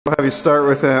Have you start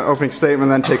with an opening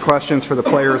statement, then take questions for the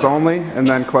players only, and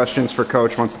then questions for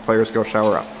Coach once the players go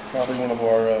shower up. Probably one of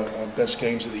our best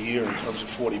games of the year in terms of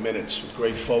 40 minutes. With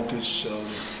great focus.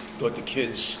 Thought the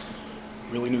kids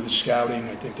really knew the scouting.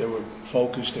 I think they were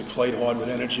focused. They played hard with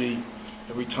energy.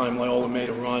 Every time Loyola made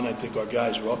a run, I think our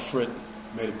guys were up for it,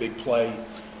 made a big play.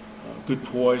 Good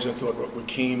poise. I thought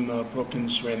Rakeem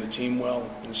Brookins ran the team well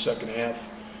in the second half.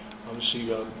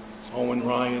 Obviously, Owen,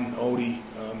 Ryan, Odie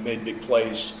made big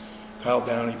plays. Kyle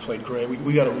Downey played great.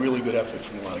 We got a really good effort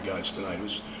from a lot of guys tonight. It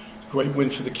was a great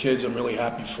win for the kids. I'm really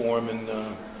happy for them, and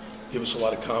give us a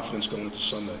lot of confidence going into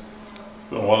Sunday. It's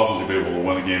been a while since you've been able to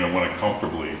win a game and win it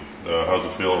comfortably. How's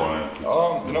it feel, Ryan?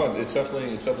 You know, it's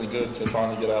definitely good to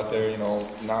finally get out there. You know,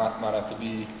 not have to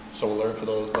be so alert for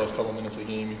the last couple of minutes of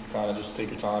the game. You can kind of just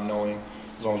take your time, knowing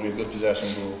as long as we have good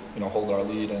possessions, we'll hold our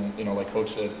lead. And like Coach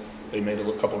said, they made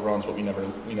a couple of runs, but we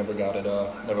never got it.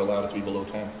 Never allowed it to be below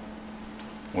 10.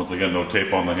 Once again, no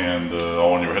tape on the hand.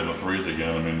 Owen, you were hitting the threes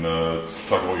again. I mean,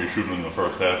 talk about your shooting in the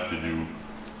first half. Did you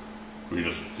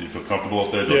feel comfortable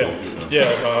up there?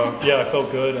 Yeah, I felt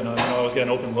good, and I was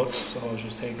getting open looks, so I was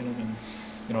just taking them,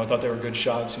 and I thought they were good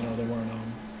shots. They weren't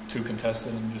too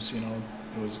contested, and just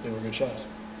they were good shots.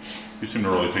 You seem to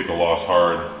really take the loss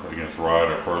hard against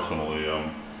Ryder personally.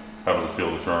 How does it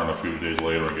feel to turn a few days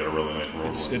later and get a really nice road win?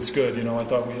 It's good. I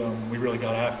thought we really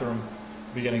got after them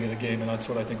at the beginning of the game, and that's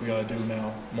what I think we got to do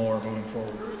now more moving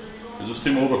forward. Is this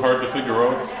team a little bit hard to figure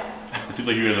out? It seems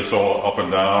like you guys are so up and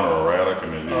down or erratic. I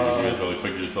mean, do you guys really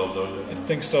figure yourselves out yet? I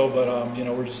think so, but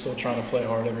we're just still trying to play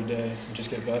hard every day and just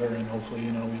get better, and hopefully,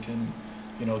 we can,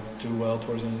 do well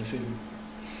towards the end of the season.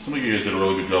 Some of you guys did a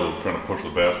really good job of trying to push the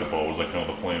basketball. Was that kind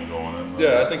of the plan going in?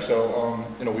 Yeah, I think so.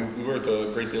 We worked a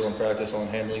great deal in practice on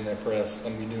handling that press,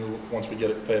 and we knew once we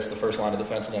get it past the first line of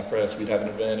defense in that press, we'd have an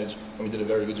advantage, and we did a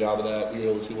very good job of that. We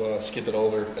were able to skip it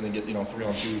over and then get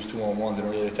 3-on-2s, 2-on-1s, and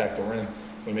really attack the rim.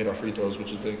 We made our free throws,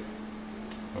 which is big.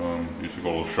 You took a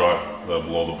little shot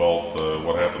below the belt.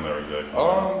 What happened there exactly?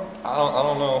 I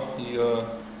don't know.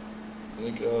 I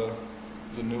think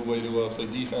it's a new way to play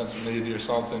defense, maybe, or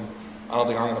something. I don't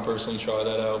think I'm going to personally try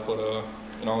that out, but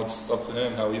it's up to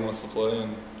him how he wants to play,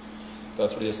 and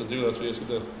that's what he has to do. That's what he has to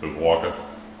do. With Walker?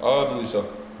 I believe so.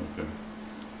 Okay.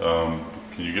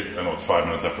 Can you get? I know it's 5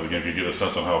 minutes after the game. Can you get a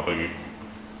sense on how big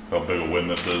a win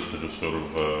this is to just sort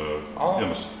of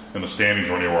in the standings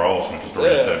or anywhere else and just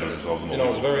establish themselves in the league?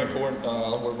 It's very important.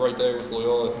 We're right there with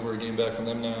Loyola. I think we're a game back from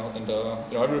them now, and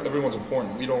everyone's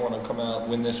important. We don't want to come out,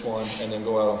 win this one, and then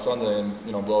go out on Sunday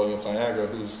and blow it against Niagara,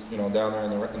 who's down there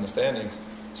in the standings.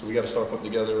 So we got to start putting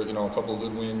together a couple of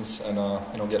good wins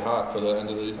and get hot for the end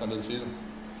of the season.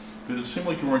 Did it seem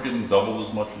like you weren't getting doubled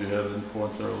as much as you had in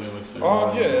points early in the season?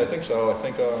 Yeah, I think so. I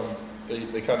think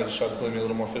they kind of just tried to play me a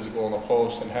little more physical on the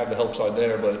post and have the help side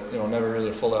there, but never really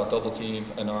a full-out double team.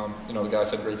 And the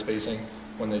guys had great spacing.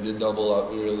 When they did double,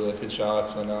 we were able to hit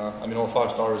shots. And all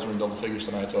 5 starters were in double figures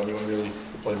tonight, so everyone really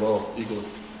played well equally.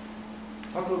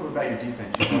 Talk a little bit about your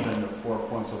defense. You held them to 4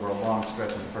 points over a long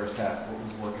stretch in the first half. What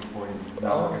was working for you,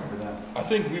 not working for them? I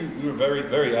think we were very,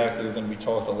 very active, and we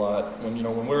talked a lot.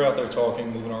 When we're out there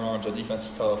talking, moving our arms, our defense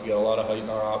is tough. We got a lot of height in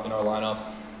our lineup,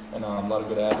 and a lot of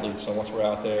good athletes. So once we're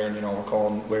out there and we're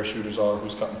calling where shooters are,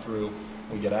 who's cutting through,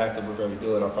 we get active. We're very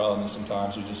good. Our problem is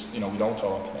sometimes we just we don't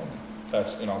talk, and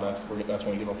that's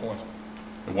when we give up points.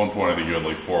 At one point, I think you had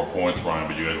like 4 points, Ryan,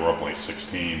 but you guys were up like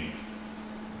 16.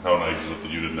 How nice is it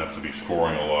that you didn't have to be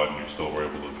scoring a lot and you still were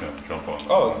able to kind of jump on?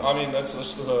 That's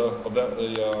just a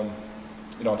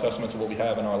testament to what we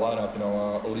have in our lineup.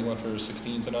 Odie went for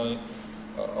 16 tonight.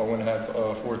 Owen had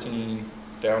 14.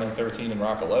 Downey 13 and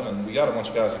Rock 11. We got a bunch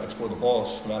of guys that can score the ball.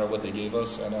 It's just a matter of what they gave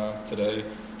us. And today,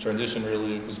 transition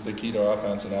really was a big key to our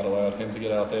offense, and that allowed him to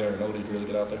get out there and Odie to really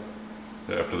get out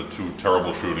there. After the 2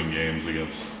 terrible shooting games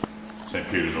against St.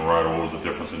 Peter's and Ryder, what was the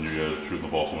difference in you guys shooting the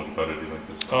ball so much better, do you think,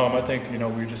 this time? I think,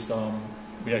 we just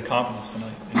we had confidence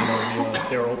tonight. And,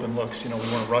 they were open looks. We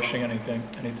weren't rushing anything,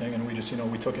 and we just,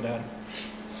 we took it at them.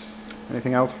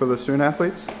 Anything else for the student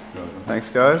athletes? Yeah. Thanks,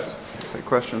 guys. Take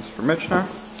questions for Mitch now.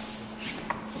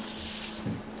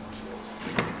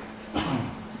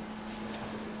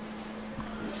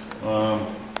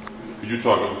 Could you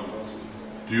talk?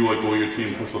 Do you like the way your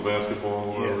team pushed the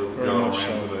basketball? Yeah, very much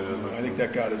so. I think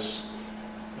that got us.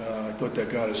 I thought that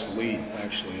got us the lead.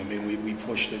 Actually, we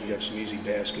pushed it and got some easy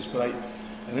baskets. But I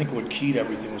think what keyed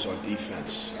everything was our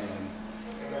defense.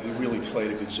 We really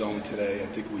played a good zone today. I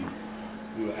think we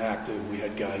were active. We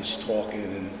had guys talking,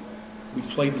 and we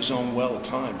played the zone well at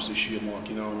times this year, Mark.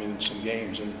 In some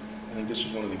games, and I think this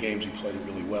was one of the games we played it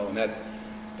really well, and that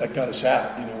got us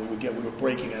out. We were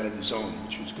breaking out of the zone,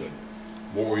 which was good.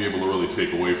 What were you able to really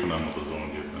take away from them with the zone,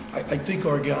 do you think? I think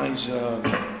our guys,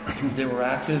 they were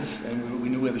active, and we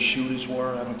knew where the shooters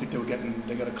were. I don't think they were getting.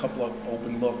 They got a couple of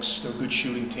open looks. They're a good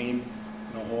shooting team,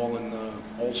 Hall and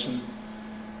Olsen,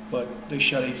 but they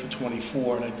shot 8 for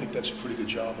 24, and I think that's a pretty good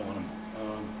job on them.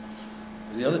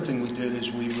 The other thing we did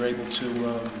is we were able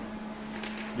to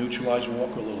neutralize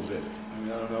Walker a little bit. I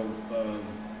mean, I don't know.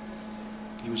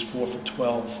 He was 4 for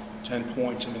 12, 10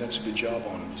 points. I mean, that's a good job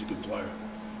on him. He's a good player.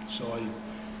 So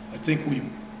I think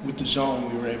with the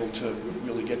zone, we were able to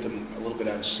really get them a little bit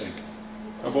out of sync.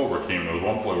 How about Raheem? There was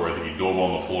one play where I think he dove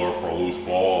on the floor for a loose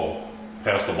ball,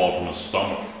 passed the ball from his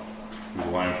stomach. He was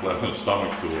lying flat on his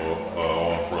stomach to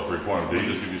Owen for a three-pointer. Did he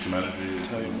just give you some energy? I'll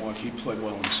tell you, Mark, he played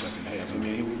well in the second half. I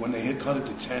mean, when they cut it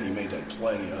to 10, he made that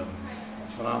play,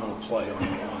 phenomenal play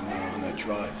on that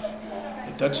drive.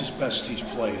 That's his best he's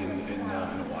played in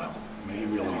a while. I mean, he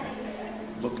really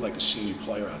looked like a senior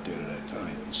player out there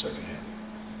tonight in the second half.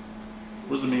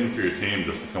 What does it mean for your team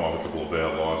just to come off a couple of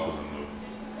bad losses and to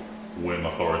win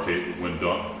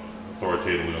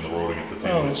authoritatively on the road against the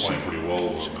team that's playing pretty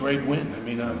well? It's a great win. I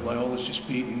mean, Loyola's just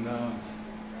beaten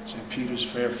St. Peter's,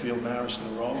 Fairfield, Marist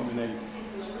in a row. I mean,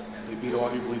 they beat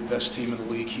arguably the best team in the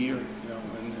league here,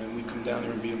 and we come down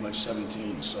here and beat them by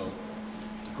 17. So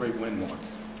it's a great win, Mark.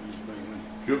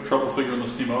 Do you have trouble figuring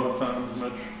this team out at times,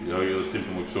 Mitch? This team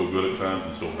can look so good at times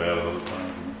and so bad at other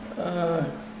times.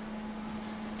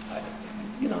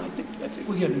 I think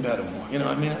we're getting better more.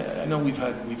 I mean, I know we've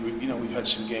had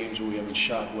some games where we haven't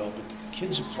shot well, but the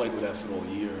kids have played with effort all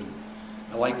year, and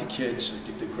I like the kids. I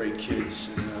think they're great kids,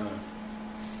 and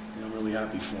I'm really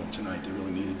happy for them tonight. They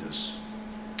really needed this.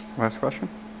 Last question.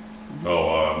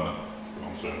 I'm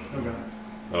sorry. Okay.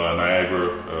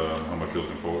 Niagara, how much are you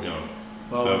looking for?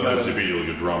 Well, we got to beat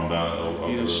you drum down.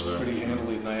 Beat us pretty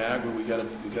handily at Niagara. We got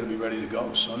to be ready to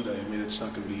go Sunday. I mean, it's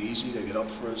not going to be easy. They get up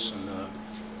for us, and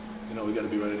we got to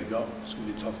be ready to go. It's going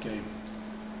to be a tough game.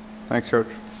 Thanks, Coach.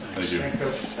 Thanks. Thank you. Thanks,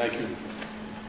 Coach. Thank you.